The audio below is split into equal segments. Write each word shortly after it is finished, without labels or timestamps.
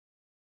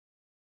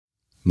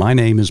My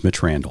name is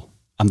Mitch Randall.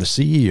 I'm the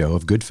CEO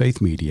of Good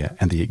Faith Media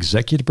and the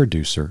executive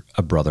producer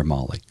of Brother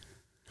Molly.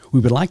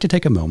 We would like to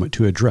take a moment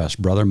to address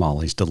Brother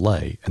Molly's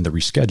delay in the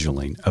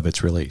rescheduling of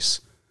its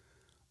release.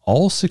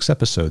 All 6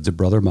 episodes of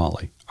Brother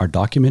Molly, our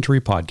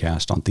documentary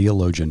podcast on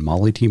theologian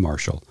Molly T.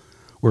 Marshall,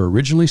 were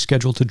originally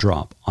scheduled to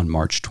drop on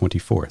March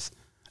 24th,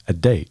 a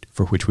date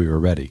for which we were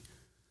ready.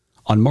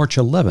 On March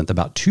 11th,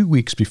 about 2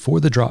 weeks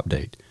before the drop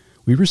date,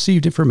 we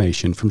received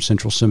information from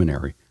Central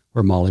Seminary,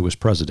 where Molly was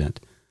president,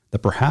 that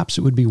perhaps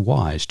it would be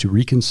wise to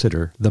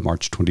reconsider the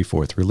March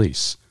 24th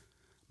release.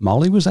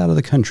 Molly was out of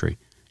the country,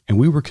 and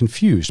we were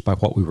confused by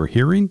what we were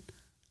hearing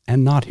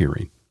and not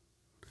hearing.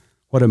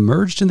 What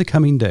emerged in the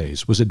coming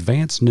days was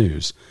advance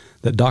news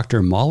that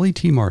Dr. Molly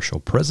T. Marshall,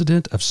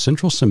 president of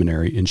Central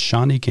Seminary in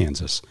Shawnee,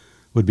 Kansas,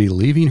 would be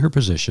leaving her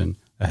position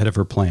ahead of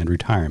her planned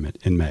retirement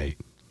in May.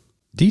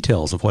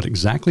 Details of what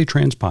exactly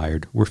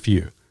transpired were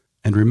few,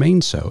 and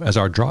remained so as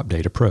our drop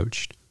date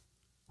approached.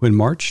 When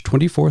March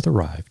 24th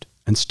arrived,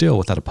 and still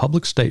without a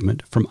public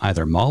statement from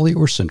either Molly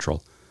or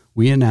Central,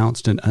 we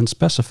announced an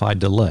unspecified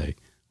delay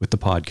with the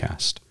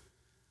podcast.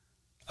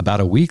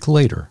 About a week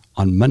later,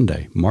 on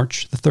Monday,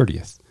 March the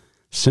 30th,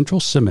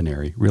 Central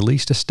Seminary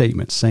released a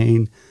statement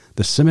saying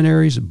the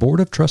seminary's Board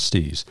of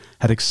Trustees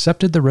had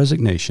accepted the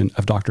resignation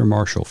of Dr.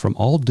 Marshall from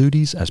all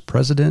duties as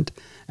president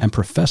and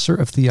professor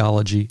of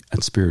theology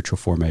and spiritual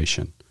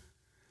formation.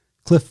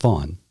 Cliff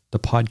Vaughn, the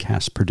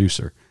podcast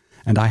producer,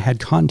 and I had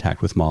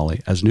contact with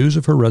Molly as news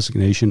of her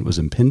resignation was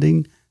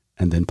impending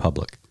and then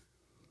public.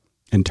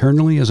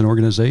 Internally as an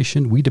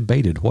organization, we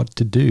debated what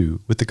to do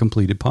with the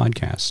completed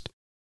podcast.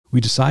 We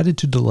decided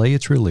to delay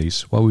its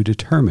release while we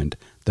determined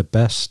the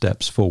best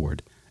steps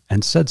forward,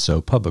 and said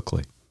so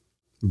publicly.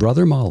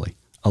 Brother Molly,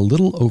 a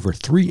little over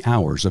 3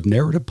 hours of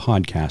narrative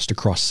podcast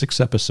across 6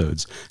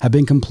 episodes, had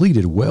been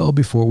completed well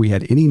before we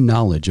had any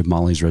knowledge of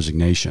Molly's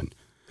resignation.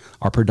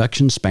 Our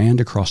production spanned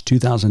across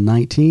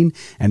 2019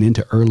 and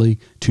into early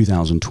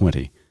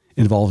 2020,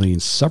 involving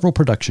several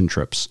production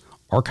trips,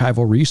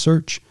 archival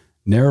research,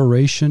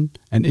 narration,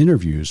 and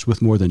interviews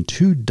with more than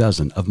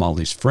 24 of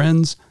Molly's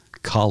friends,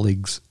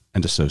 colleagues,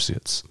 and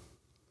associates.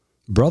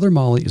 Brother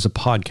Molly is a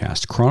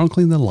podcast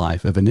chronicling the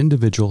life of an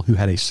individual who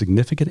had a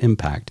significant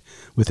impact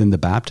within the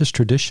Baptist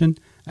tradition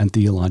and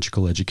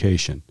theological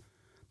education.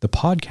 The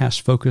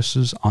podcast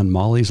focuses on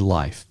Molly's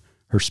life,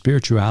 her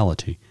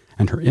spirituality,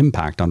 and her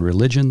impact on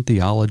religion,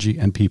 theology,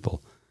 and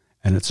people,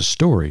 and it's a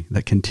story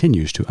that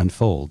continues to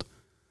unfold.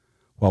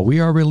 While we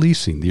are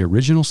releasing the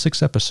original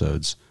 6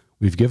 episodes,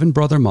 we've given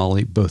Brother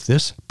Molly both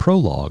this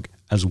prologue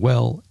as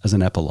well as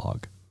an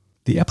epilogue.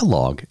 The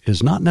epilogue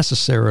is not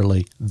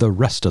necessarily the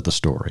rest of the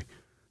story,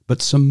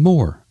 but some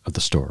more of the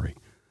story.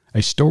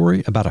 A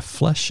story about a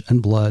flesh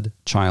and blood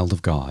child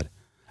of God.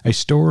 A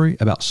story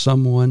about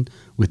someone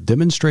with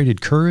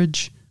demonstrated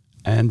courage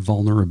and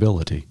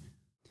vulnerability.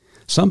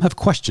 Some have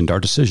questioned our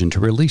decision to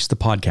release the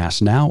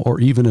podcast now or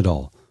even at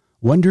all,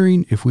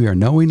 wondering if we are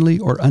knowingly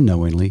or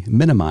unknowingly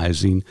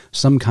minimizing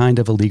some kind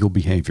of illegal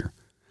behavior.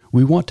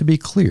 We want to be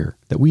clear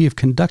that we have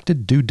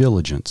conducted due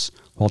diligence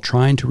while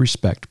trying to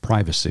respect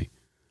privacy.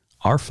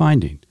 Our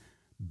finding,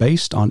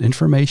 based on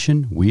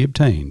information we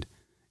obtained,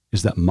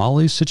 is that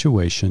Molly's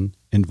situation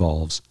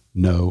involves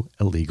no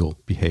illegal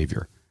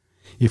behavior.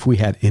 If we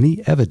had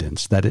any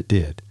evidence that it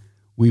did,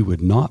 we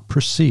would not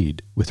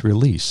proceed with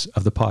release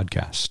of the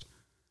podcast.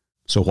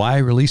 So why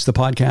release the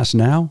podcast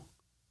now?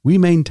 We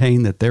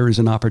maintain that there is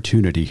an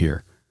opportunity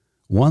here,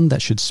 one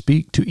that should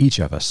speak to each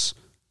of us,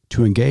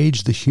 to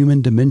engage the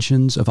human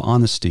dimensions of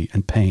honesty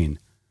and pain,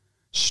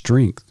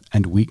 strength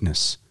and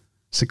weakness,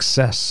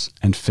 success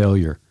and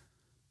failure,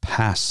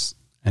 pasts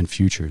and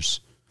futures,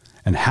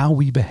 and how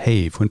we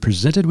behave when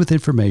presented with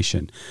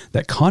information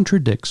that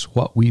contradicts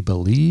what we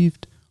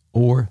believed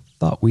or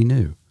thought we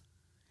knew.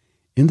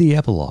 In the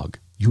epilogue,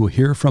 you will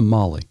hear from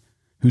Molly,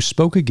 who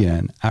spoke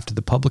again after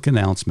the public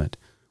announcement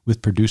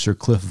with producer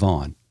Cliff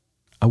Vaughn.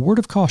 A word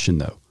of caution,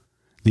 though.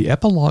 The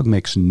epilogue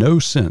makes no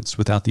sense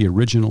without the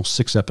original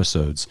 6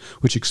 episodes,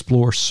 which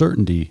explore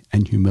certainty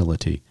and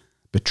humility,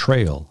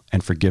 betrayal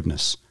and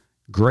forgiveness,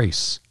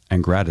 grace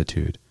and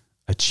gratitude,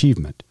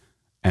 achievement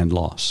and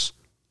loss.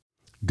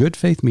 Good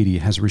Faith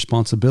Media has a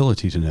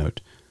responsibility to note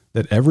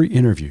that every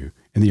interview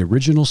in the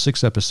original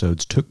 6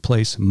 episodes took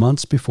place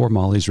months before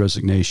Molly's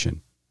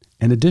resignation.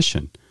 In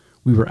addition,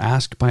 we were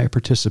asked by a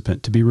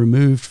participant to be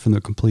removed from the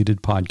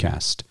completed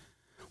podcast.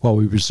 While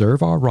we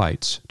reserve our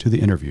rights to the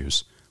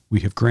interviews,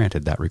 we have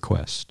granted that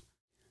request.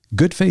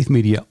 Good Faith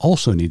Media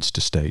also needs to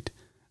state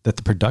that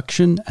the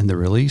production and the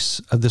release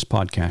of this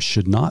podcast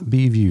should not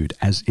be viewed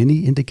as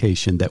any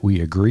indication that we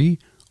agree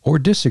or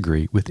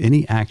disagree with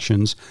any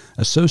actions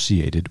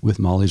associated with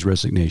Molly's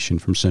resignation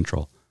from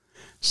Central.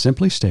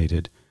 Simply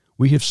stated,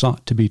 we have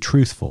sought to be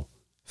truthful,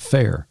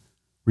 fair,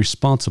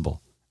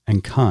 responsible,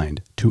 and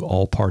kind to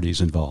all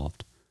parties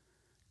involved.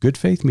 Good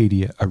Faith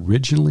Media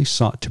originally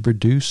sought to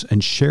produce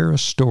and share a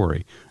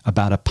story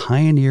about a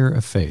pioneer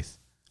of faith,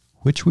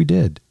 which we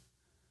did.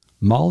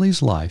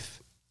 Molly's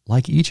life,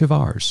 like each of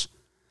ours,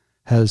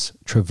 has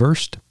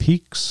traversed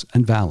peaks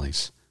and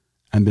valleys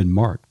and been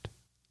marked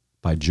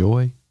by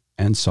joy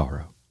and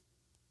sorrow.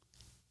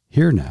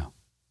 Here now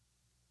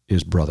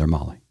is Brother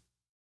Molly.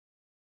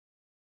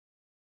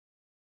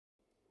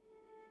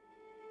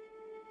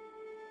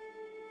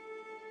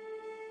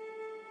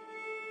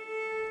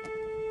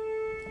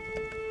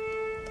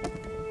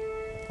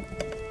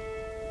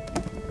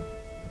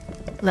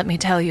 Let me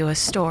tell you a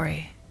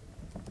story.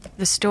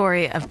 The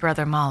story of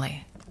Brother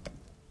Molly.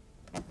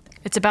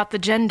 It's about the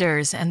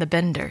genders and the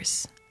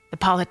benders, the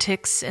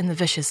politics and the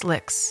vicious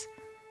licks,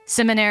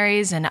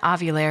 seminaries and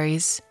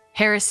ovularies,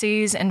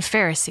 heresies and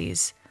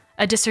Pharisees,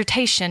 a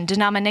dissertation,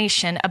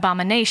 denomination,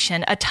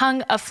 abomination, a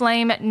tongue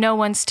aflame no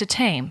one's to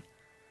tame,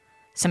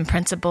 some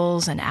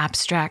principles and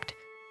abstract,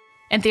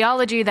 and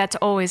theology that's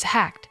always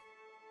hacked.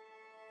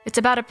 It's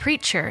about a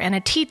preacher and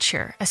a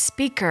teacher, a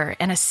speaker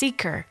and a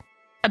seeker,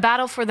 a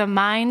battle for the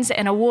minds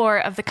and a war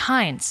of the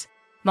kinds,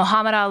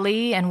 Muhammad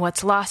Ali and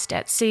what's lost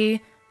at sea,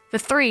 the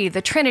three,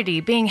 the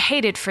Trinity, being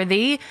hated for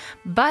thee,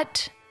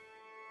 but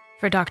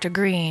for Dr.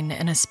 Green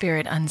and a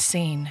spirit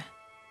unseen,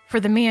 for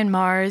the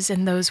Myanmars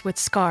and those with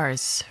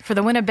scars, for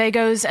the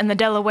Winnebagos and the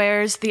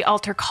Delawares, the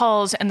altar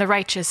calls and the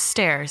righteous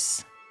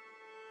stares,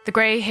 the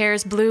gray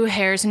hairs, blue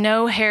hairs,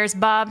 no hairs,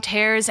 bobbed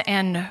hairs,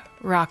 and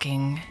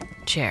rocking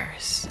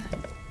chairs,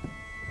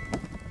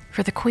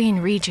 for the queen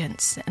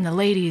regents and the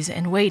ladies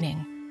in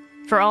waiting,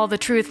 for all the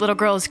truth little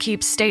girls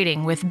keep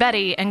stating, with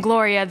Betty and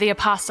Gloria, the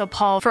Apostle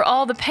Paul, for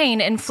all the pain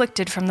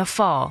inflicted from the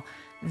fall.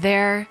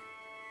 There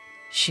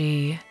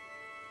she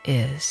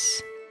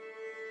is.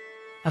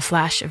 A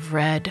flash of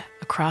red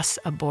across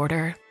a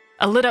border,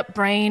 a lit-up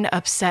brain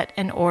upset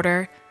in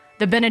order,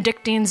 the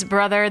Benedictine's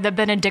brother, the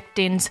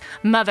Benedictine's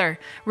mother,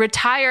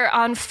 retire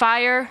on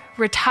fire,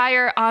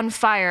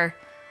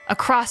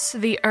 across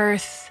the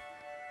earth,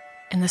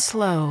 in the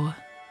slow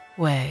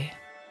way,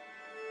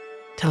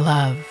 to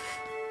love.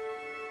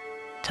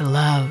 To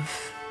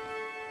love,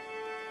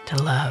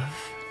 to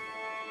love.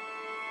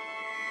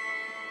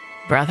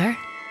 Brother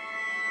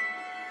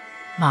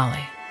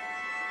Molly.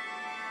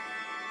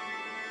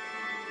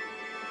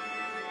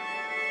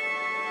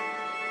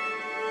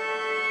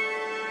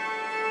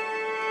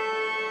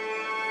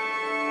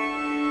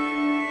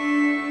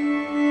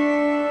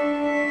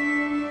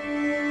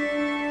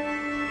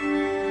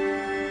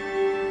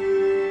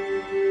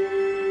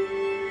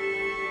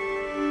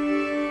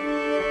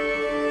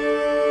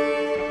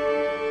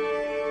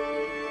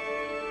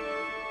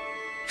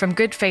 From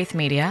Good Faith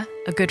Media,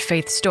 A Good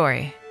Faith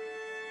Story,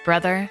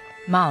 Brother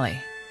Molly,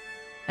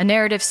 a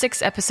narrative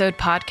 6-episode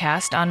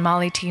podcast on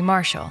Molly T.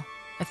 Marshall,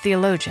 a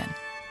theologian,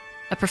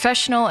 a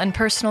professional and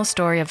personal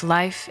story of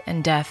life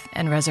and death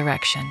and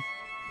resurrection.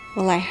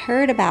 Well, I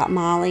heard about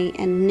Molly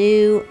and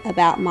knew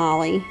about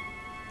Molly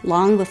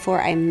long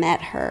before I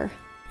met her.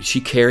 She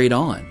carried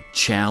on,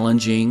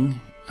 challenging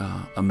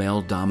a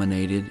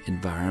male-dominated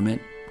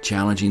environment,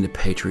 challenging the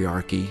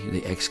patriarchy,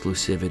 the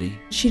exclusivity.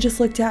 She just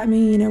looked at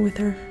me, with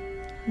her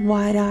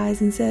wide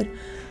eyes and said,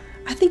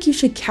 "I think you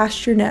should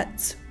cast your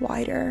nets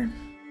wider."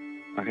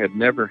 I had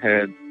never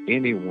had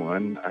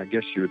anyone, I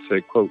guess you would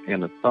say, quote,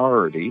 in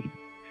authority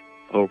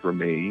over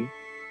me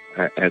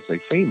as a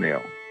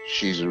female.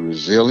 She's a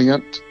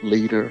resilient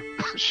leader.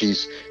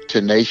 She's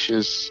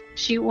tenacious.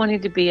 She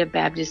wanted to be a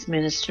Baptist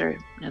minister.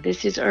 Now,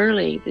 this is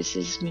early. This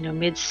is,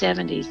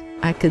 mid-70s.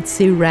 I could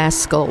see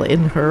rascal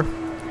in her.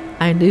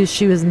 I knew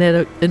she was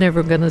never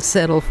going to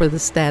settle for the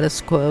status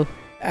quo.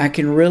 I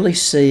can really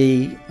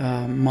see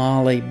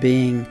Molly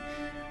being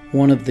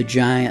one of the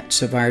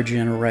giants of our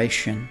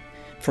generation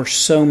for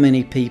so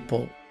many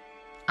people.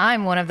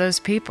 I'm one of those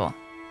people.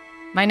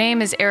 My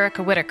name is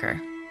Erica Whitaker.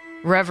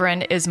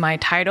 Reverend is my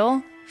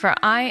title, for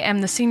I am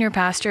the senior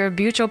pastor of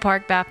Buchel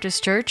Park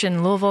Baptist Church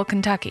in Louisville,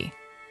 Kentucky.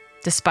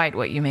 Despite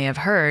what you may have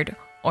heard,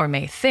 or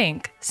may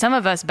think, some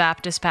of us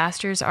Baptist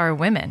pastors are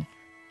women.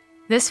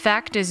 This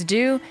fact is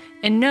due,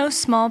 in no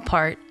small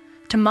part,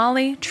 to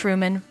Molly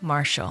Truman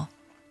Marshall.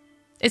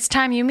 It's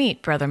time you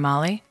meet Brother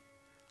Molly,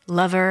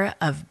 lover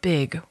of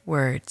big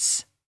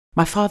words.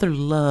 My father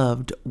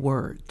loved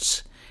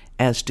words,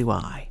 as do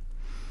I.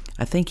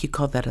 I think you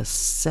call that a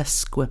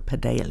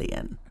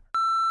sesquipedalian.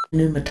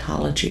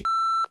 Pneumatology,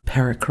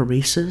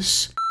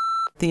 perichoresis,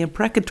 the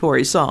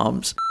imprecatory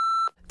psalms.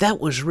 That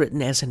was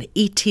written as an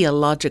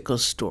etiological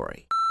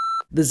story.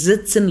 The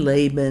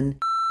Sitzenleben,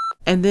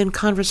 and then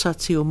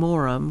Conversatio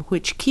Morum,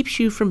 which keeps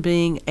you from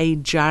being a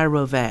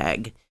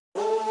gyrovag.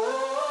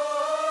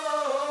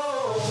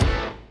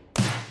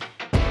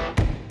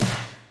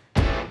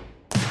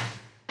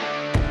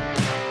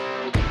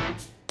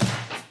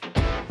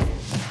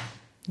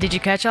 Did you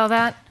catch all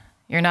that?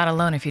 You're not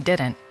alone if you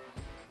didn't.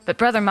 But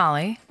Brother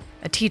Molly,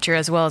 a teacher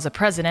as well as a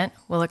president,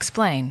 will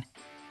explain.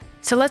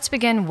 So let's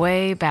begin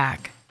way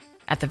back,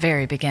 at the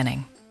very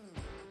beginning.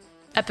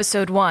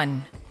 Episode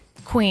 1,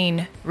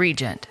 Queen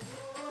Regent.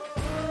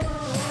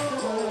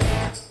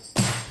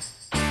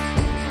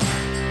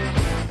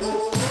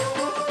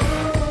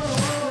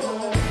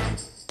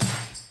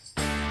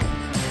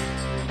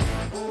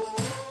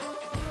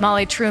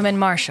 Molly Truman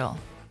Marshall,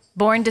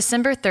 born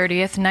December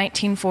 30th,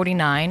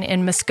 1949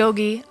 in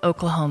Muskogee,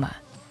 Oklahoma.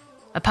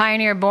 a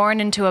pioneer born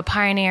into a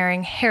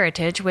pioneering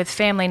heritage with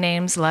family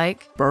names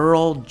like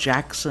Burl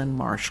Jackson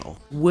Marshall,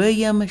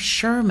 William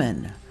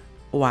Sherman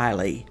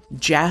Wiley,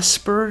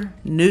 Jasper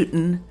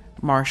Newton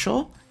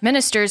Marshall.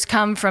 Ministers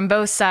come from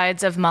both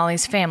sides of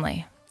Molly's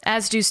family,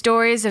 as do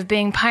stories of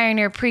being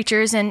pioneer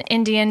preachers in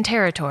Indian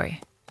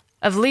Territory,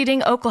 of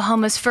leading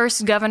Oklahoma's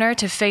first governor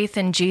to faith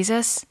in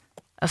Jesus,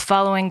 of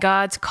following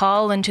God's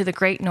call into the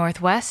great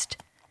Northwest,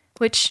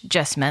 which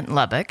just meant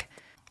Lubbock.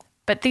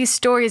 But these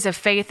stories of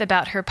faith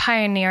about her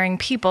pioneering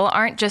people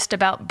aren't just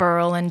about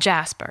Burl and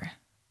Jasper.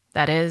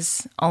 That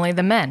is, only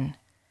the men.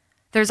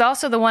 There's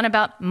also the one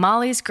about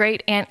Molly's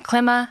great-aunt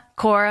Clemma,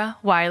 Cora,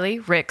 Wiley,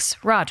 Ricks,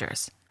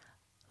 Rogers.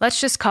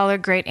 Let's just call her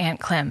Great-Aunt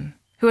Clem,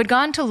 who had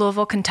gone to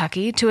Louisville,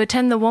 Kentucky to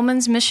attend the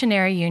Woman's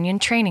Missionary Union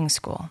Training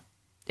School.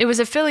 It was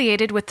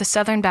affiliated with the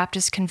Southern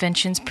Baptist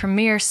Convention's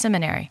premier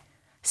seminary,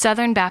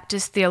 Southern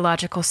Baptist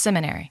Theological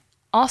Seminary,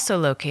 also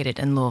located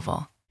in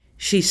Louisville.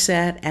 She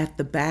sat at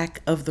the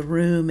back of the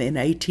room in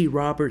A.T.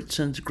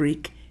 Robertson's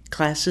Greek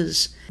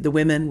classes. The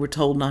women were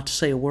told not to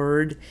say a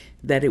word,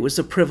 that it was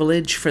a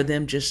privilege for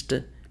them just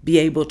to be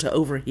able to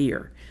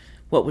overhear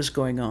what was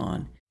going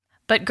on.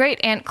 But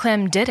Great-Aunt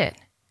Clem did it.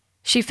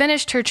 She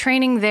finished her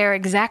training there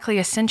exactly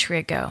a century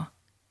ago.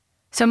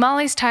 So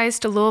Molly's ties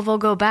to Louisville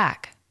go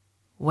back,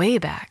 way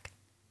back.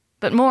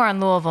 But more on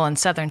Louisville and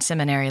Southern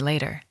Seminary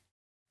later.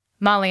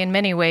 Molly in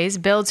many ways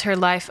builds her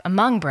life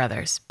among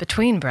brothers,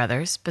 between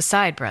brothers,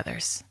 beside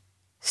brothers.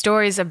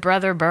 Stories of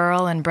Brother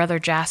Burl and Brother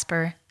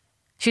Jasper.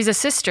 She's a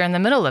sister in the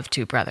middle of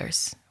two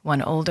brothers,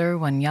 one older,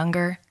 one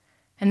younger.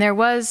 And there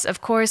was,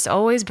 of course,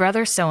 always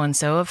Brother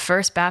So-and-so of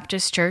First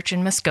Baptist Church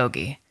in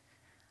Muskogee.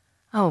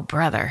 Oh,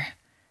 brother,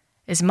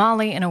 is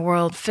Molly in a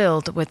world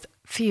filled with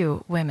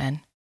few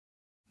women.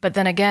 But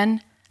then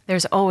again,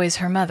 there's always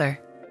her mother.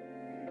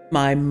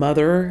 My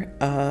mother,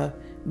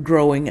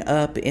 growing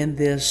up in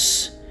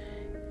this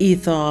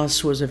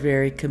ethos, was a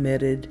very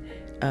committed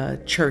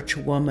church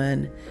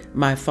woman.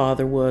 My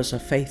father was a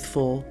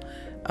faithful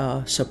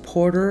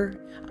supporter.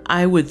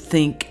 I would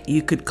think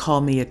you could call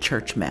me a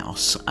church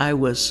mouse. I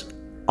was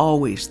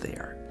always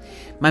there.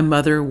 My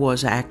mother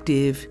was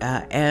active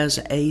as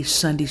a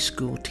Sunday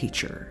school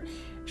teacher.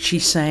 She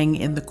sang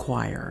in the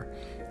choir.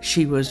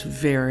 She was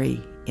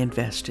very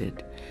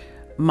invested.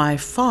 My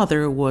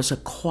father was a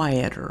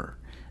quieter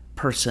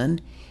person,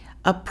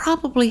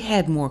 probably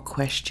had more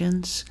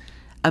questions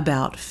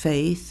about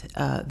faith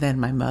than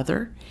my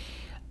mother,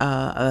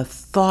 a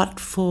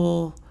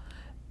thoughtful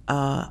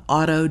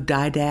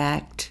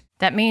autodidact.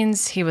 That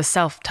means he was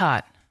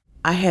self-taught.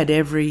 I had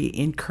every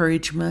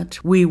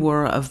encouragement. We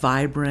were a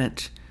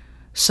vibrant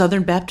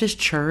Southern Baptist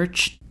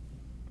church,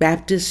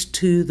 Baptist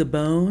to the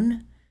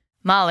bone.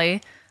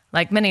 Molly,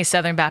 like many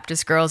Southern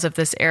Baptist girls of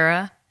this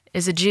era,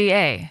 is a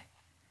GA.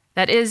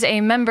 That is,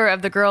 a member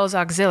of the Girls'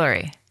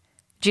 Auxiliary.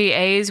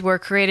 GAs were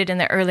created in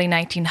the early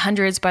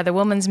 1900s by the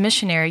Woman's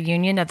Missionary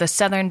Union of the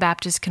Southern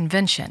Baptist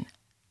Convention.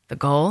 The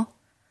goal?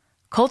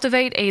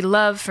 Cultivate a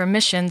love for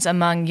missions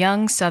among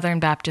young Southern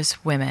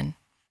Baptist women.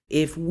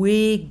 If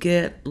we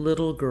get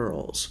little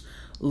girls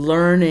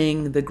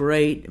learning the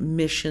great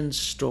mission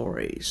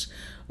stories,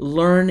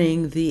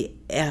 learning the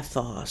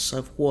ethos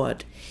of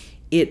what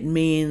it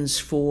means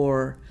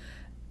for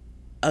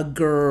a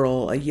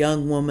girl, a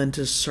young woman,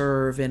 to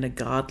serve in a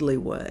godly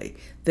way,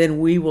 then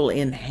we will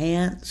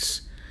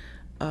enhance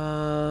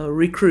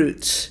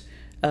recruits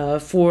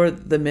for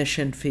the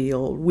mission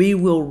field. We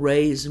will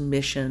raise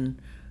mission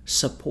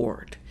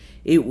support.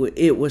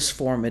 It was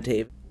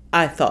formative.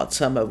 I thought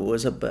some of it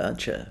was a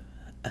bunch of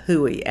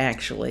hooey,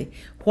 actually.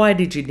 Why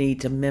did you need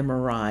to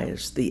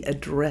memorize the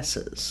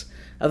addresses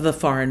of the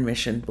Foreign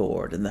Mission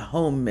Board and the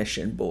Home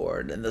Mission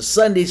Board and the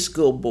Sunday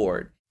School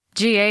Board?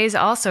 GAs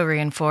also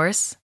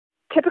reinforce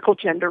typical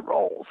gender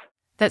roles.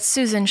 That's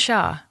Susan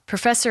Shaw,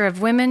 professor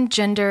of women,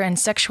 gender, and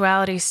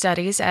sexuality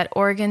studies at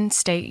Oregon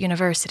State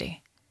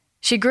University.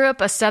 She grew up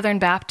a Southern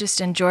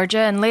Baptist in Georgia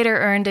and later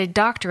earned a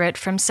doctorate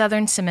from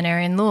Southern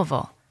Seminary in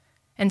Louisville.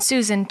 And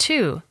Susan,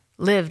 too,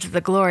 lived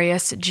the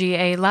glorious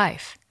GA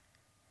life.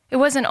 It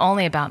wasn't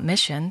only about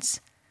missions.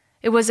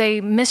 It was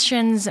a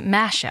missions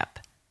mashup,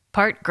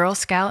 part Girl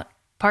Scout,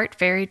 part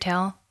fairy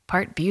tale,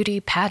 part beauty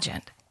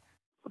pageant.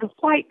 The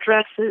white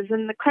dresses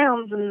and the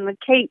crowns and the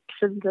capes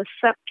and the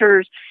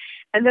scepters,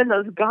 and then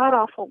those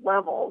god-awful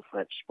levels,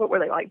 what were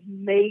they, like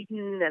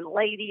maiden and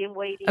lady in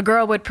waiting? A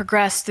girl would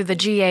progress through the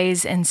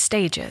GAs in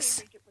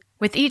stages,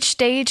 with each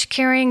stage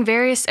carrying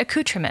various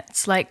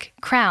accoutrements like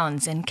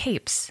crowns and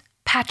capes,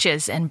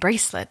 patches and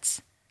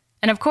bracelets,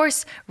 and of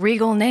course,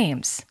 regal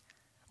names.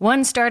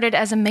 One started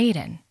as a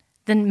maiden,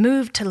 then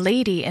moved to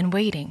lady in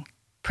waiting,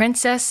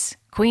 princess,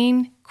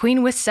 queen,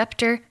 queen with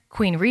scepter,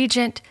 queen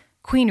regent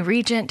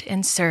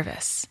in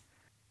service.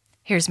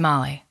 Here's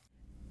Molly.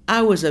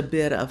 I was a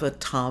bit of a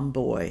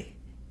tomboy.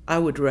 I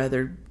would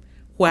rather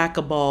whack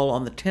a ball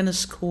on the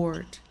tennis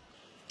court.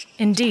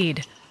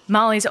 Indeed,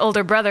 Molly's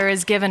older brother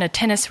is given a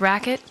tennis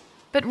racket,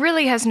 but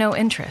really has no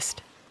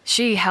interest.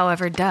 She,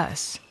 however,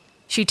 does.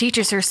 She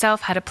teaches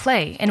herself how to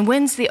play and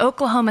wins the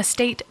Oklahoma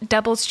State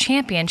Doubles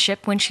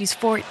Championship when she's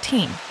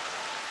 14.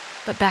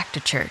 But back to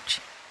church.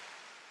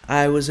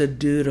 I was a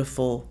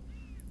dutiful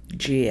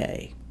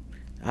GA.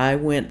 I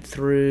went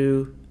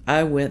through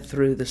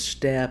the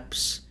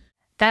steps.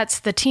 That's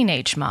the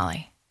teenage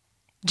Molly.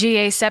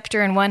 GA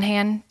scepter in one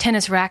hand,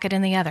 tennis racket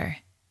in the other.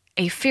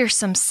 A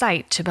fearsome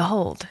sight to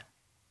behold.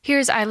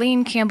 Here's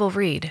Eileen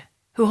Campbell-Reed,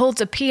 who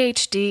holds a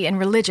PhD in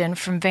religion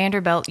from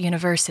Vanderbilt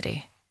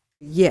University.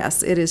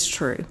 Yes, it is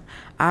true.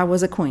 I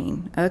was a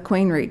queen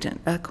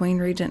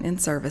regent in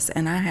service,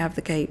 and I have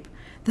the cape,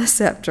 the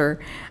scepter,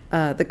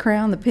 the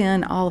crown, the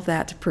pin, all of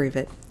that to prove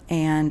it.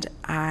 And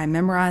I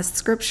memorized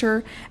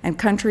scripture and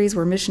countries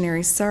where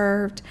missionaries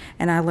served,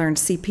 and I learned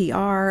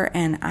CPR,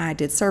 and I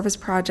did service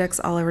projects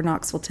all over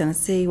Knoxville,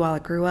 Tennessee while I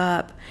grew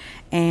up.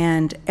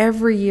 And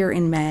every year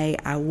in May,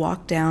 I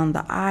walked down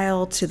the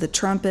aisle to the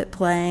trumpet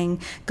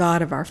playing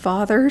God of Our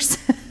Fathers.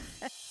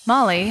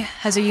 Molly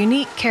has a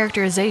unique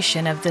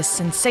characterization of this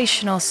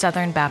sensational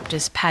Southern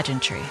Baptist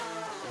pageantry.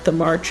 The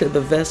March of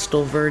the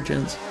Vestal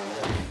Virgins.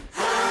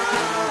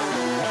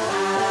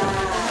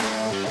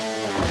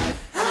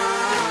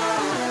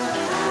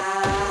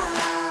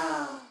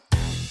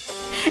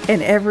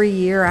 And every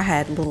year I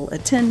had little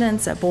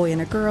attendants, a boy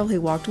and a girl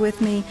who walked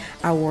with me.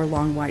 I wore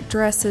long white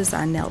dresses.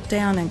 I knelt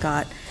down and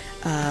got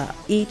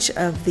each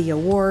of the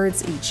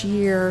awards each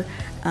year.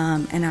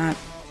 And I,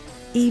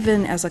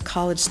 even as a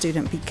college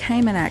student,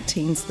 became an ACT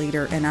Teens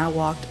leader, and I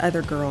walked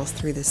other girls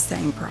through the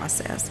same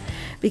process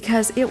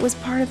because it was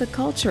part of the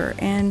culture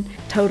and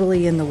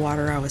totally in the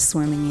water I was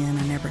swimming in.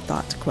 I never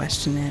thought to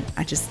question it.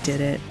 I just did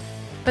it.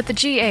 But the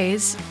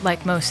GAs,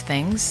 like most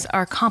things,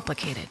 are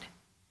complicated.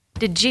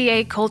 Did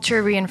GA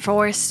culture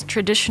reinforce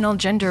traditional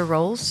gender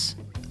roles?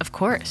 Of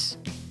course.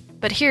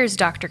 But here's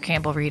Dr.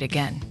 Campbell-Reed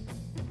again.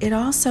 It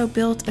also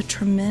built a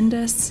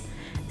tremendous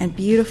and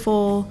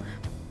beautiful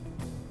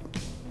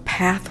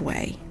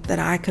pathway that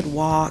I could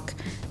walk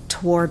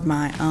toward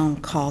my own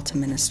call to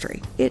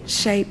ministry. It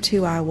shaped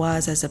who I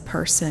was as a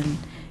person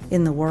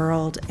in the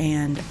world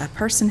and a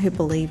person who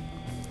believed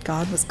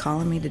God was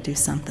calling me to do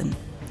something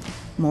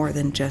more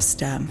than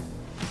just,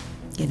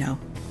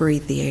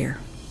 breathe the air.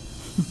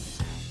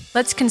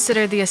 Let's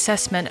consider the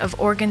assessment of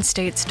Oregon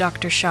State's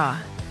Dr. Shaw,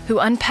 who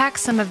unpacks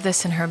some of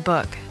this in her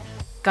book,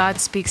 God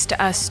Speaks to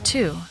Us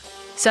Too,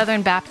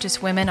 Southern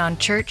Baptist Women on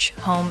Church,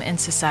 Home, and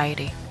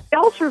Society. We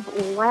all sort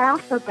of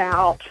laugh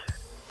about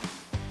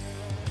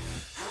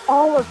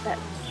all of that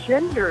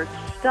gendered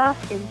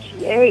stuff in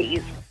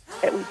GAs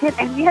that we did,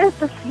 and yet at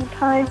the same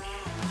time,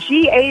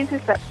 GAs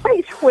is that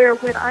place where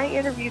when I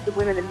interviewed the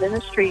women in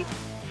ministry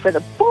for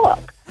the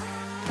book,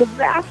 the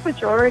vast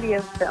majority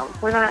of them,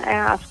 when I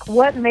asked,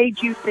 what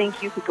made you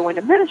think you could go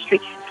into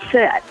ministry,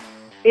 said,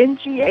 in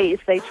GAs,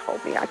 they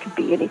told me I could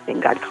be anything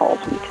God calls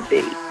me to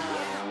be.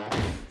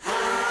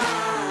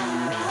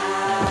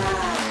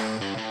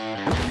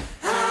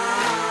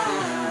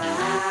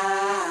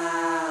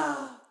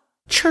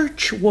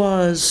 Church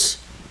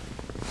was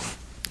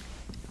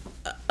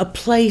a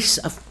place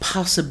of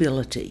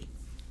possibility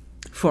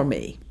for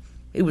me.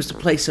 It was a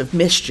place of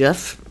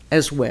mischief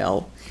as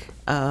well,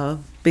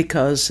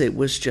 because it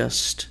was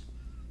just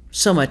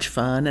so much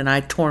fun, and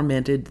I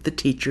tormented the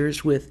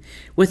teachers with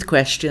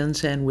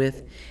questions and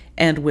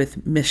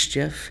with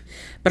mischief.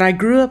 But I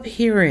grew up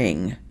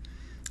hearing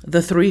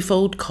the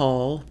threefold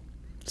call,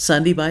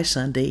 Sunday by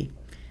Sunday,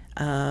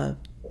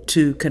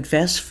 to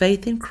confess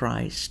faith in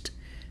Christ,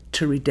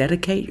 to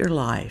rededicate your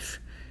life,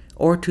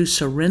 or to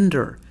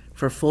surrender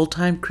for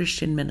full-time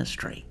Christian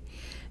ministry,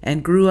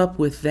 and grew up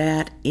with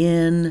that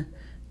in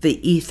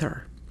the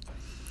ether.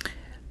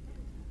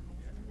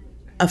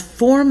 A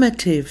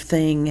formative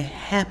thing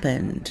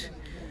happened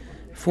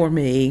for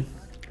me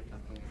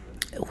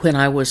when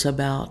I was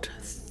about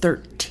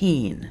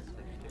 13.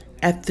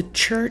 At the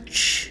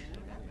church,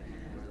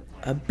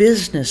 a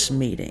business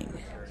meeting,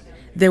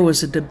 there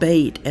was a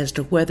debate as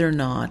to whether or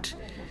not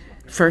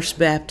First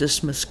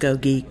Baptist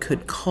Muskogee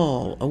could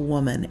call a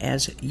woman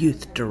as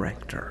youth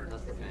director.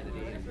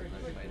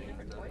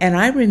 And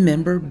I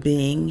remember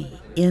being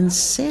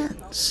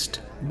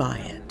incensed by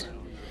it.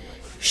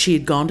 She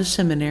had gone to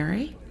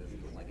seminary.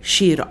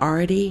 She had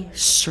already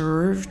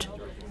served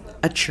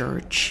a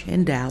church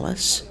in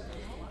Dallas.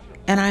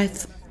 And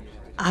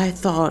I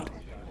thought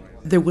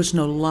there was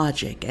no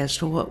logic as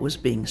to what was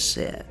being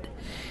said.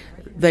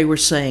 They were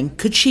saying,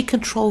 could she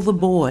control the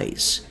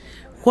boys?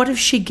 What if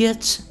she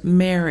gets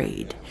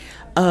married?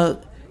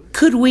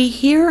 Could we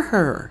hear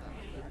her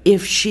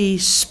if she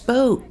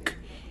spoke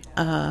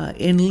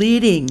in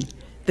leading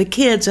the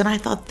kids? And I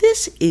thought,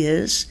 this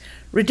is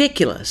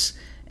ridiculous.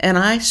 And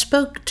I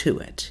spoke to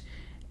it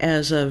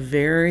as a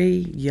very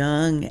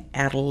young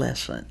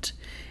adolescent,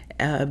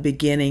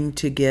 beginning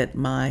to get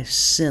my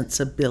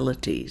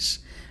sensibilities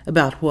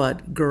about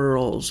what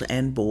girls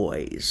and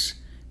boys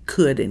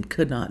could and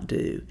could not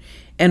do,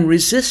 and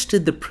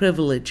resisted the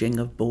privileging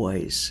of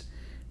boys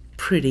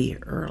pretty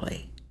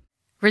early.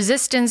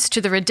 Resistance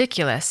to the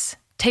ridiculous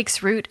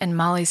takes root in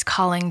Molly's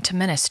calling to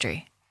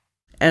ministry.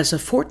 As a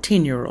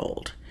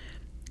 14-year-old,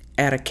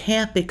 at a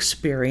camp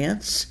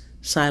experience,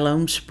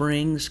 Siloam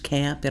Springs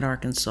Camp in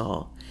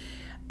Arkansas,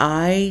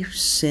 I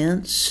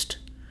sensed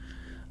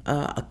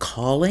a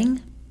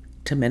calling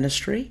to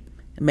ministry,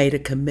 made a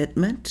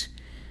commitment,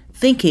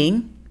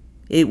 thinking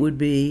it would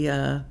be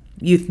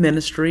youth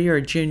ministry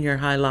or junior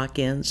high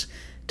lock-ins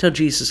till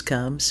Jesus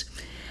comes.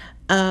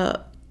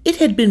 It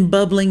had been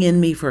bubbling in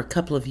me for a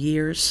couple of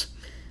years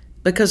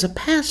because a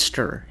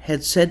pastor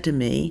had said to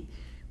me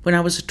when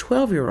I was a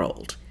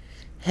 12-year-old,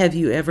 "Have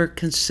you ever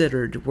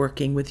considered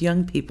working with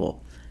young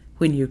people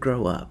when you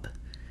grow up?"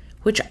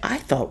 Which I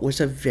thought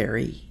was a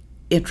very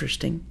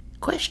interesting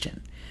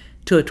question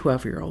to a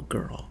 12-year-old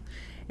girl.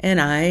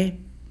 And I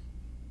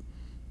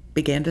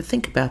began to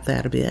think about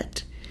that a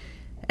bit.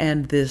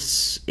 And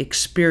this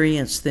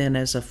experience then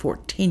as a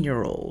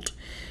 14-year-old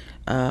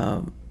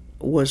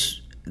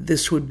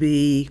this would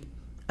be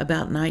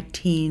about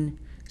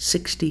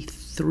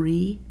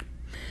 1963.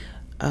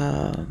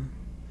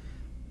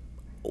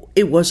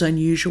 It was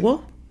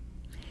unusual,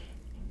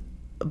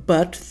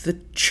 but the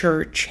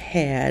church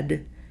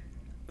had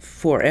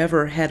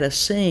forever had a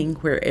saying,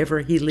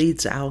 "Wherever he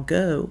leads, I'll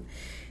go."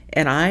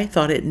 And I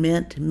thought it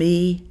meant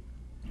me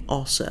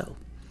also.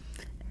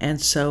 And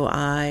so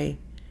I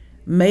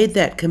made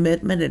that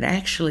commitment, and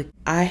actually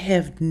I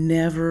have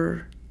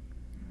never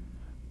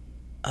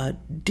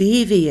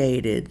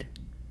deviated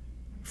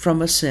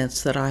from a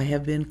sense that I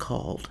have been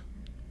called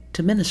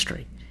to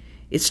ministry.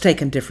 It's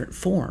taken different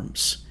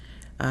forms.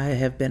 I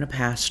have been a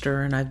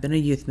pastor, and I've been a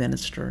youth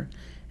minister,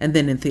 and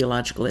then in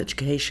theological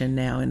education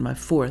now in my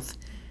 4th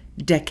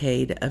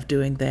decade of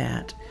doing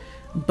that.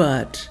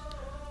 But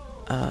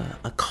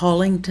a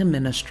calling to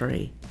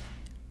ministry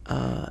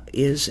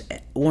is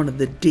one of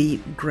the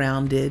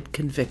deep-grounded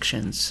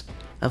convictions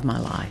of my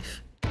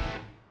life.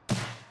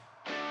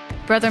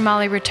 Brother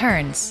Molly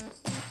returns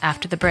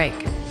after the break.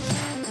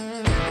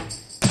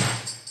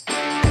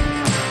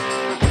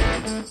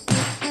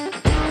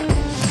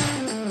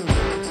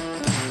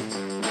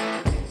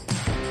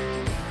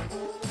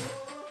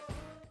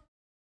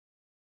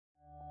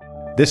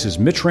 This is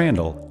Mitch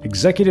Randall,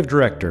 Executive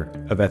Director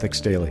of Ethics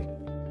Daily.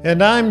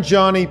 And I'm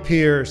Johnny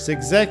Pierce,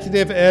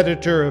 Executive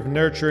Editor of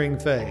Nurturing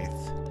Faith.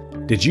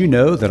 Did you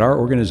know that our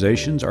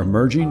organizations are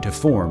merging to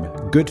form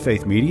Good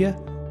Faith Media?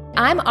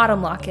 I'm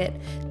Autumn Lockett,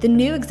 the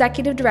new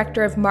Executive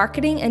Director of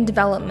Marketing and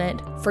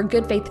Development for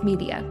Good Faith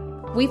Media.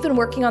 We've been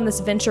working on this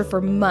venture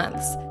for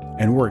months.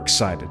 And we're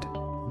excited.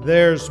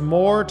 There's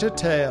more to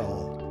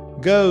tell.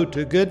 Go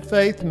to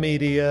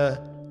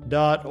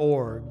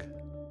goodfaithmedia.org.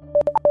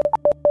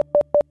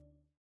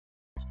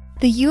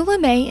 The Eula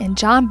May and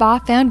John Baugh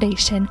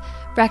Foundation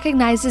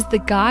recognizes the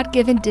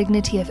God-given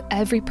dignity of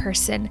every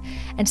person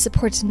and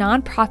supports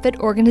nonprofit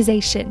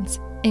organizations,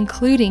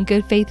 including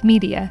Good Faith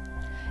Media,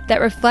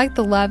 that reflect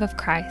the love of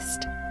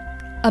Christ.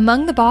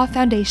 Among the Baugh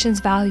Foundation's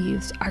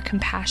values are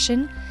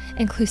compassion,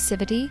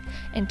 inclusivity,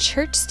 and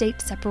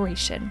church-state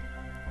separation.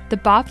 The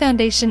Baugh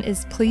Foundation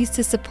is pleased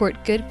to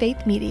support Good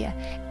Faith Media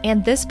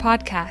and this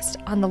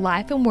podcast on the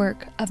life and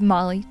work of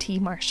Molly T.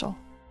 Marshall.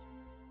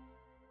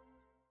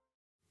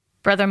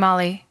 Brother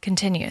Molly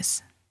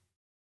continues.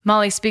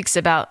 Molly speaks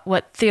about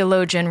what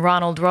theologian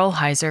Ronald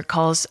Rolheiser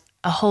calls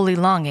a holy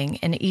longing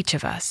in each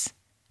of us,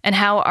 and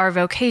how our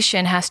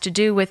vocation has to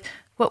do with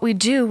what we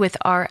do with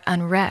our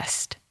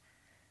unrest.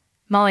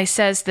 Molly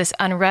says this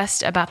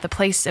unrest about the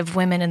place of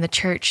women in the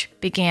church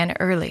began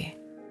early.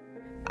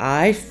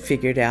 I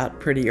figured out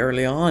pretty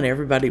early on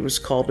everybody was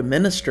called a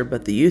minister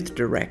but the youth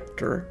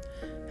director,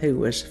 who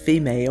was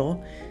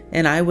female,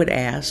 and I would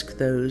ask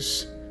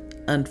those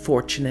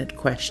unfortunate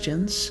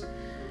questions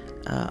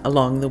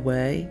along the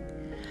way.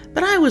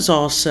 But I was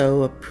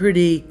also a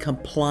pretty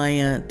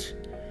compliant,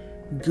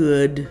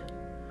 good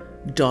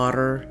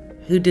daughter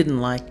who didn't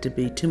like to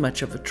be too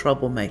much of a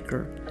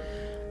troublemaker,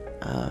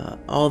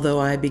 although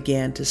I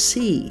began to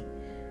see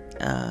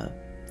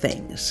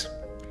things.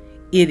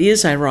 It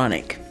is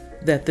ironic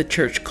that the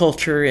church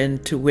culture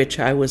into which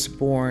I was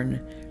born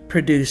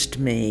produced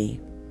me.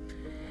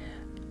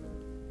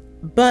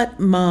 But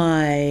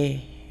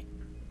my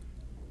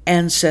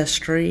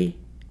ancestry,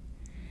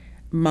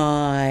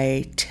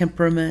 my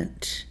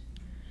temperament,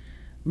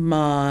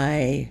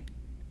 my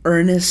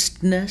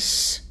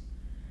earnestness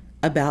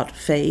about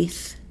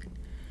faith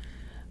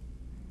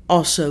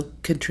also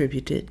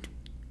contributed.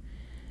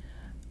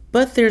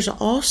 But there's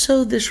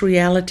also this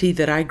reality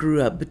that I grew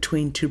up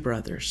between two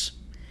brothers,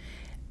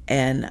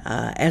 and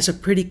as a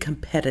pretty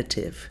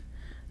competitive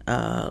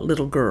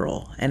little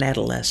girl, an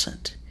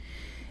adolescent.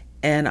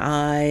 And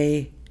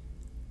I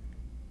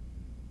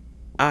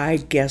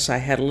guess I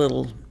had a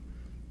little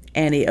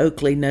Annie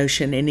Oakley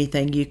notion,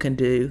 anything you can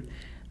do,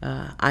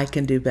 I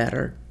can do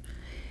better.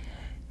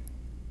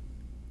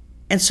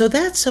 And so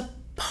that's a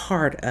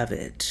part of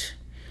it.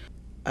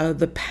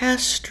 The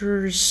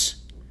pastors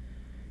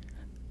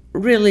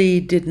really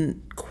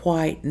didn't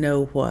quite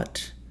know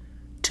what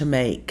to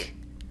make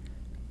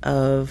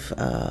of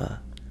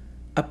a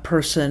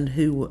person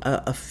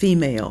a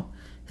female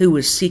who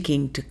was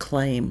seeking to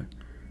claim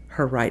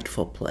her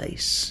rightful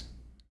place.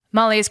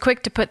 Molly is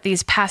quick to put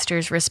these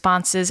pastors'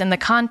 responses in the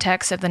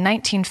context of the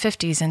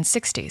 1950s and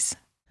 60s.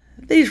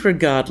 These were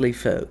godly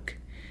folk,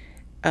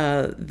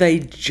 They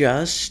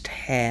just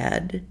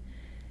had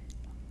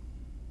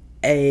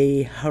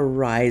a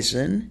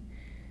horizon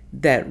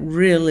that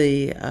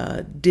really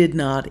did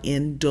not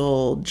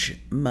indulge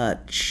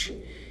much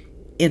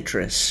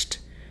interest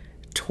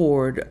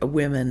toward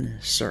women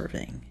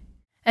serving.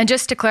 And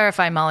just to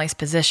clarify Molly's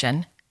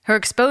position, her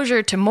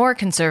exposure to more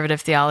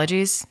conservative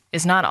theologies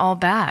is not all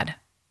bad.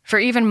 For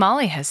even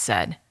Molly has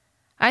said,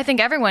 "I think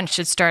everyone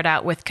should start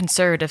out with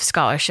conservative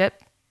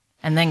scholarship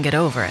and then get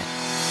over it."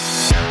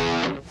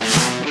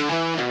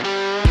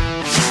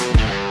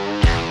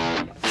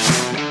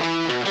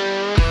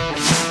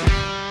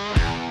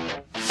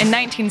 In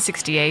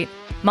 1968,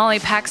 Molly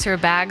packs her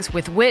bags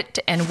with wit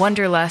and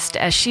wanderlust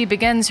as she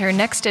begins her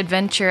next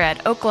adventure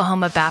at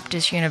Oklahoma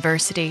Baptist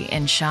University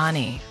in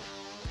Shawnee.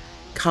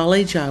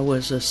 College, I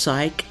was a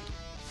psych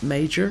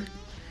major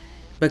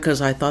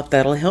because I thought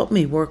that'll help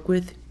me work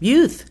with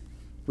youth,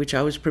 which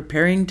I was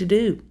preparing to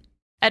do.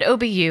 At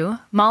OBU,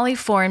 Molly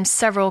forms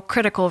several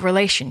critical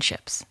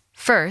relationships.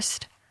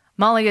 First,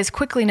 Molly is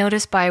quickly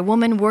noticed by a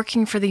woman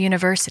working for the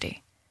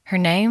university. Her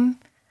name?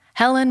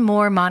 Helen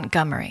Moore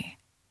Montgomery.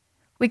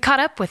 We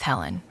caught up with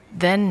Helen,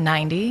 then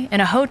 90,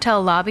 in a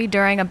hotel lobby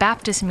during a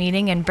Baptist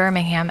meeting in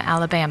Birmingham,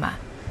 Alabama.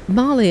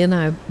 Molly and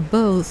I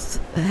both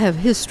have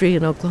history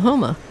in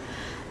Oklahoma.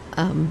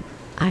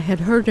 I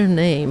had heard her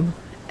name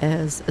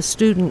as a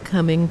student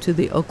coming to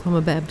the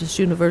Oklahoma Baptist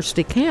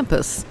University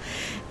campus,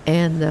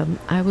 and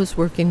I was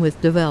working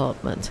with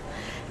development,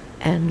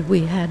 and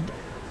we had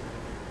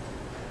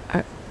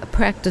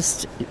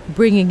practiced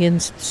bringing in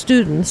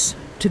students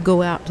to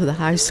go out to the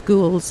high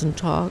schools and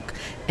talk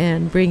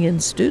and bring in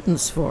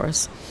students for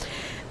us.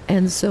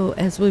 And so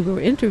as we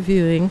were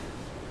interviewing,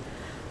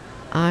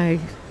 I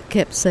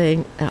kept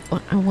saying,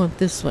 I want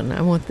this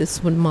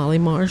one, Molly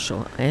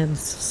Marshall. And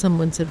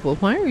someone said, well,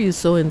 why are you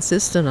so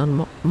insistent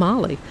on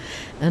Molly?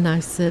 And I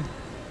said,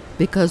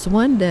 because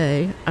one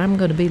day I'm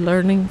going to be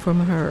learning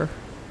from her.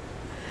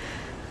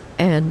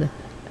 And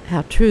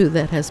how true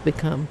that has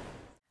become.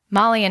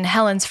 Molly and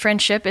Helen's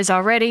friendship is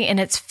already in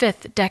its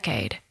 5th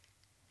decade.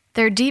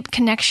 Their deep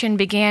connection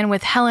began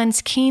with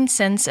Helen's keen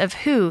sense of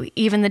who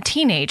even the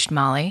teenaged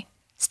Molly,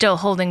 still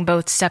holding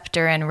both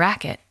scepter and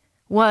racket,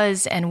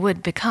 was and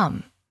would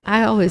become.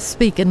 I always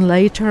speak in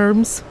lay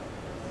terms.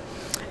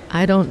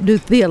 I don't do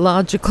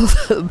theological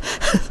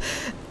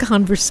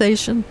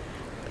conversation.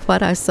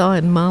 What I saw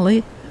in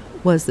Molly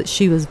was that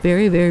she was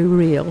very, very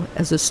real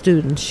as a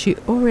student. She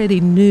already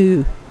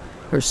knew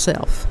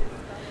herself.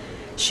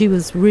 She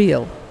was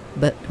real.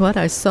 But what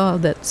I saw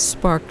that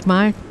sparked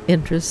my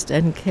interest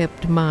and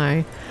kept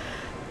my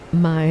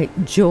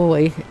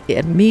joy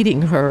in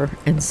meeting her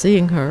and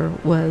seeing her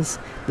was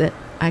that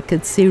I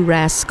could see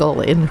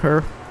rascal in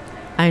her.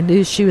 I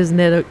knew she was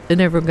never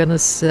going to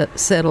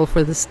settle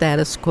for the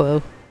status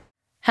quo.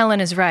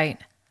 Helen is right.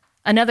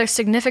 Another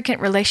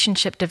significant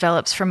relationship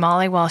develops for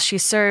Molly while she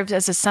serves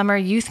as a summer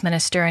youth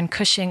minister in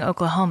Cushing,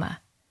 Oklahoma.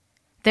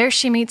 There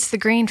she meets the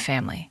Green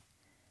family,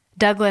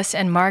 Douglas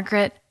and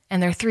Margaret,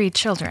 and their 3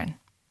 children.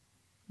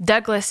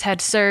 Douglas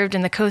had served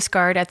in the Coast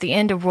Guard at the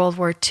end of World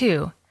War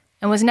II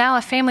and was now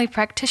a family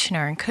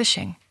practitioner in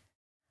Cushing.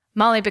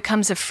 Molly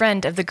becomes a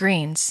friend of the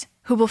Greens,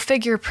 who will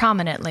figure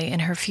prominently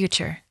in her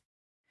future.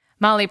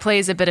 Molly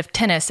plays a bit of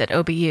tennis at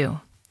OBU,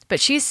 but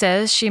she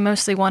says she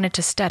mostly wanted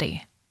to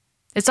study.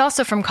 It's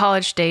also from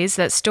college days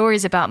that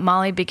stories about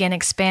Molly begin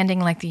expanding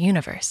like the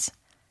universe.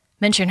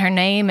 Mention her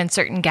name in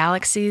certain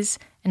galaxies,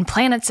 and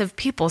planets of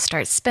people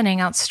start spinning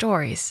out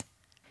stories.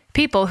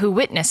 People who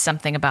witnessed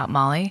something about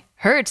Molly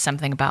heard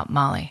something about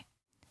Molly.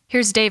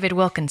 Here's David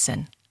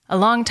Wilkinson, a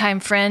longtime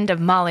friend of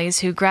Molly's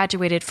who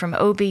graduated from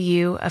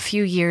OBU a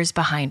few years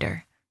behind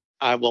her.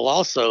 I will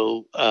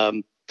also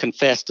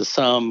confess to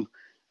some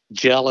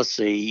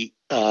jealousy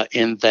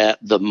in that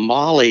the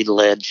Molly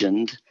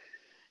legend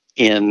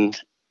in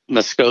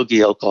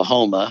Muskogee,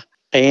 Oklahoma,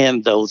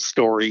 and those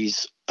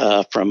stories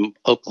from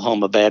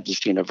Oklahoma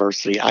Baptist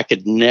University, I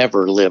could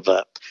never live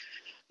up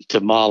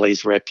to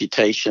Molly's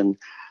reputation,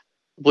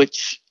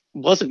 which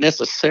wasn't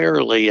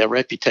necessarily a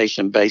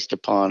reputation based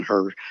upon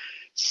her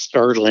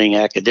sterling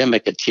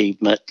academic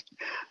achievement,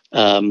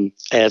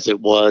 as it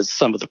was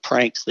some of the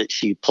pranks that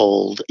she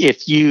pulled.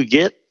 If you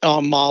get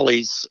on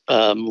Molly's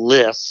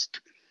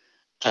list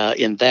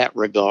in that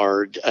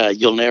regard,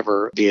 you'll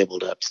never be able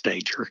to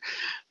upstage her.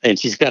 And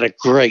she's got a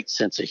great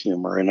sense of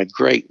humor and a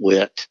great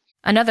wit.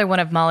 Another one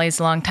of Molly's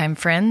longtime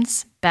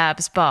friends,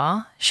 Babs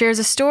Baugh, shares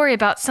a story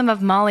about some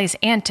of Molly's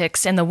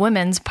antics in the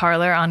women's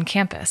parlor on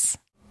campus.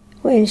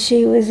 When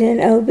she was in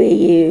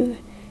OBU,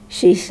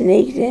 she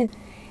sneaked in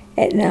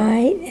at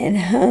night and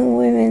hung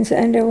women's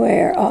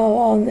underwear all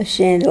on the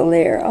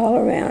chandelier, all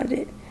around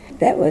it.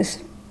 That was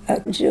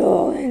a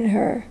jewel in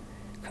her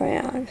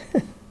crown.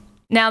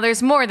 Now,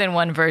 there's more than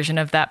one version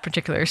of that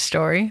particular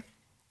story.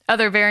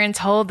 Other variants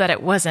hold that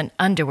it wasn't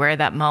underwear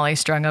that Molly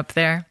strung up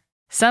there.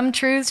 Some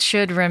truths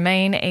should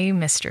remain a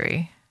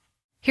mystery.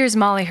 Here's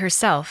Molly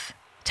herself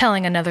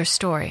telling another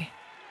story.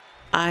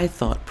 I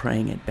thought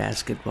praying at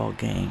basketball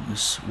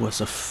games was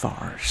a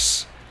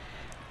farce,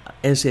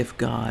 as if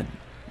God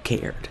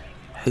cared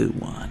who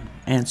won.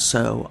 And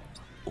so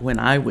when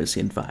I was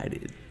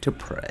invited to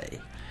pray,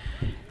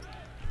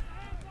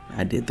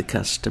 I did the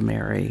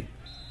customary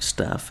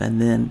stuff,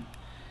 and then,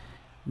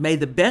 may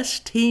the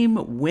best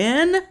team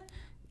win.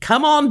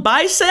 Come on,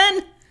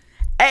 Bison.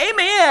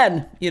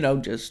 Amen.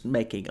 Just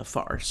making a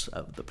farce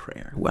of the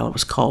prayer. Well, I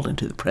was called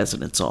into the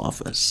president's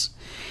office,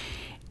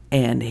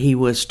 and he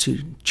was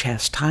to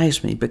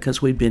chastise me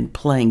because we'd been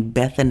playing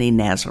Bethany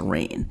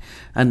Nazarene,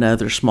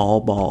 another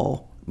small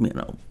ball,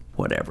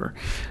 whatever,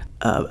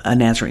 a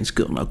Nazarene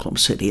school in Oklahoma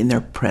City, and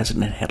their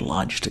president had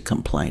lodged a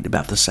complaint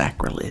about the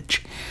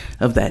sacrilege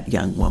of that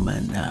young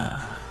woman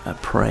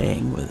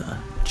praying with a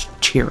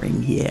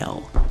cheering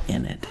yell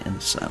in it.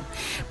 And so,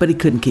 but he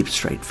couldn't keep a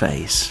straight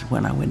face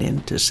when I went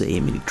in to see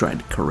him, and he tried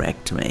to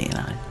correct me,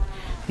 and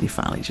he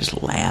finally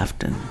just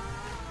laughed and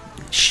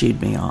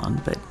shooed me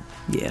on. But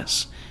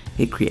yes,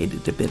 it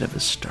created a bit of a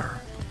stir.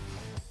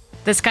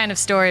 This kind of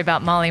story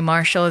about Molly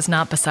Marshall is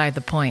not beside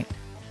the point.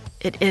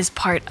 It is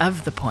part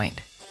of the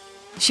point.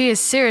 She is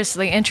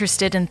seriously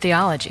interested in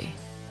theology,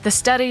 the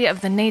study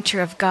of the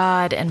nature of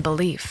God and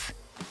belief,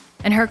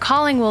 and her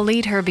calling will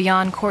lead her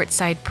beyond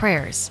courtside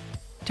prayers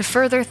to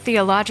further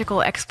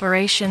theological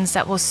explorations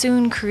that will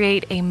soon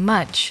create a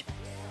much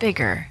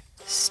bigger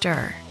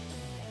stir.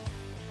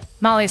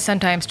 Molly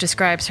sometimes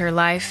describes her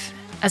life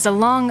as a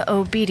long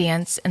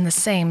obedience in the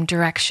same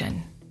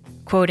direction,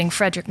 quoting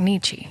Friedrich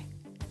Nietzsche.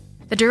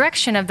 The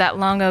direction of that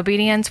long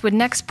obedience would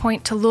next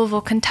point to Louisville,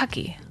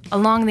 Kentucky,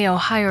 along the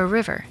Ohio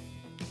River,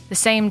 the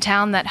same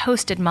town that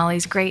hosted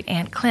Molly's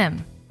great-aunt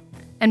Clem,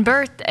 and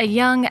birthed a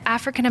young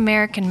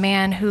African-American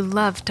man who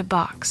loved to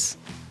box,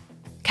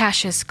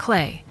 Cassius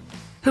Clay,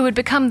 who would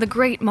become the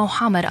great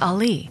Muhammad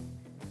Ali,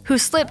 who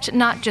slipped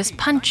not just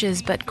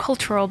punches but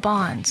cultural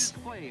bonds,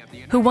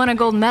 who won a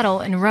gold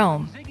medal in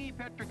Rome.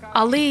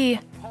 Ali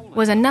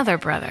was another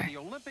brother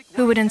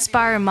who would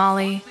inspire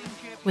Molly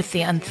with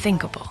the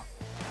unthinkable.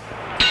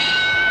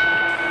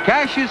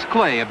 Cassius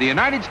Clay of the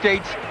United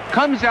States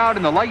comes out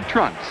in the light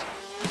trunks.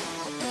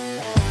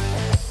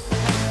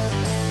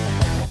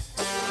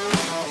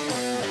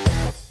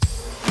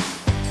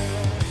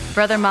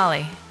 Brother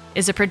Molly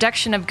is a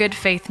production of Good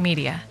Faith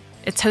Media.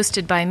 It's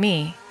hosted by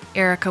me,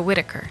 Erica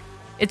Whitaker.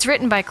 It's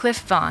written by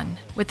Cliff Vaughn,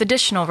 with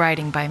additional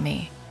writing by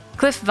me.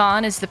 Cliff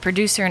Vaughn is the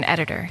producer and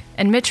editor,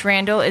 and Mitch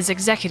Randall is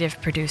executive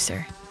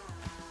producer.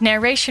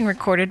 Narration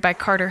recorded by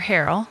Carter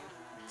Harrell.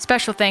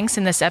 Special thanks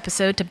in this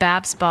episode to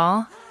Babs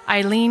Ball,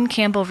 Eileen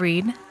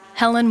Campbell-Reed,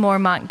 Helen Moore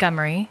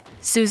Montgomery,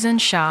 Susan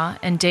Shaw,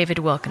 and David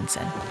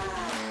Wilkinson.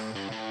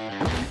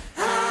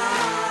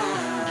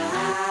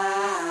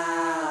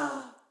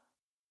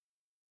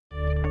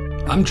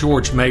 I'm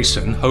George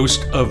Mason,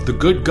 host of The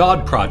Good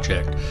God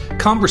Project,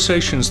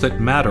 conversations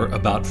that matter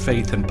about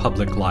faith and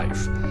public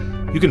life.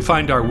 You can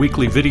find our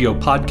weekly video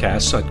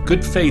podcasts at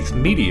Good Faith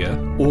Media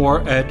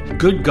or at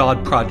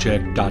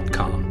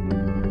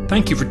goodgodproject.com.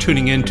 Thank you for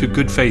tuning in to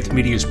Good Faith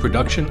Media's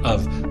production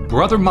of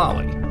Brother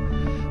Molly.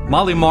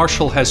 Molly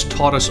Marshall has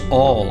taught us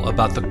all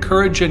about the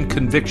courage and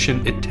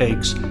conviction it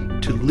takes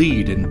to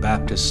lead in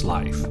Baptist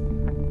life.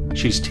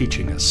 She's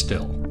teaching us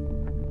still.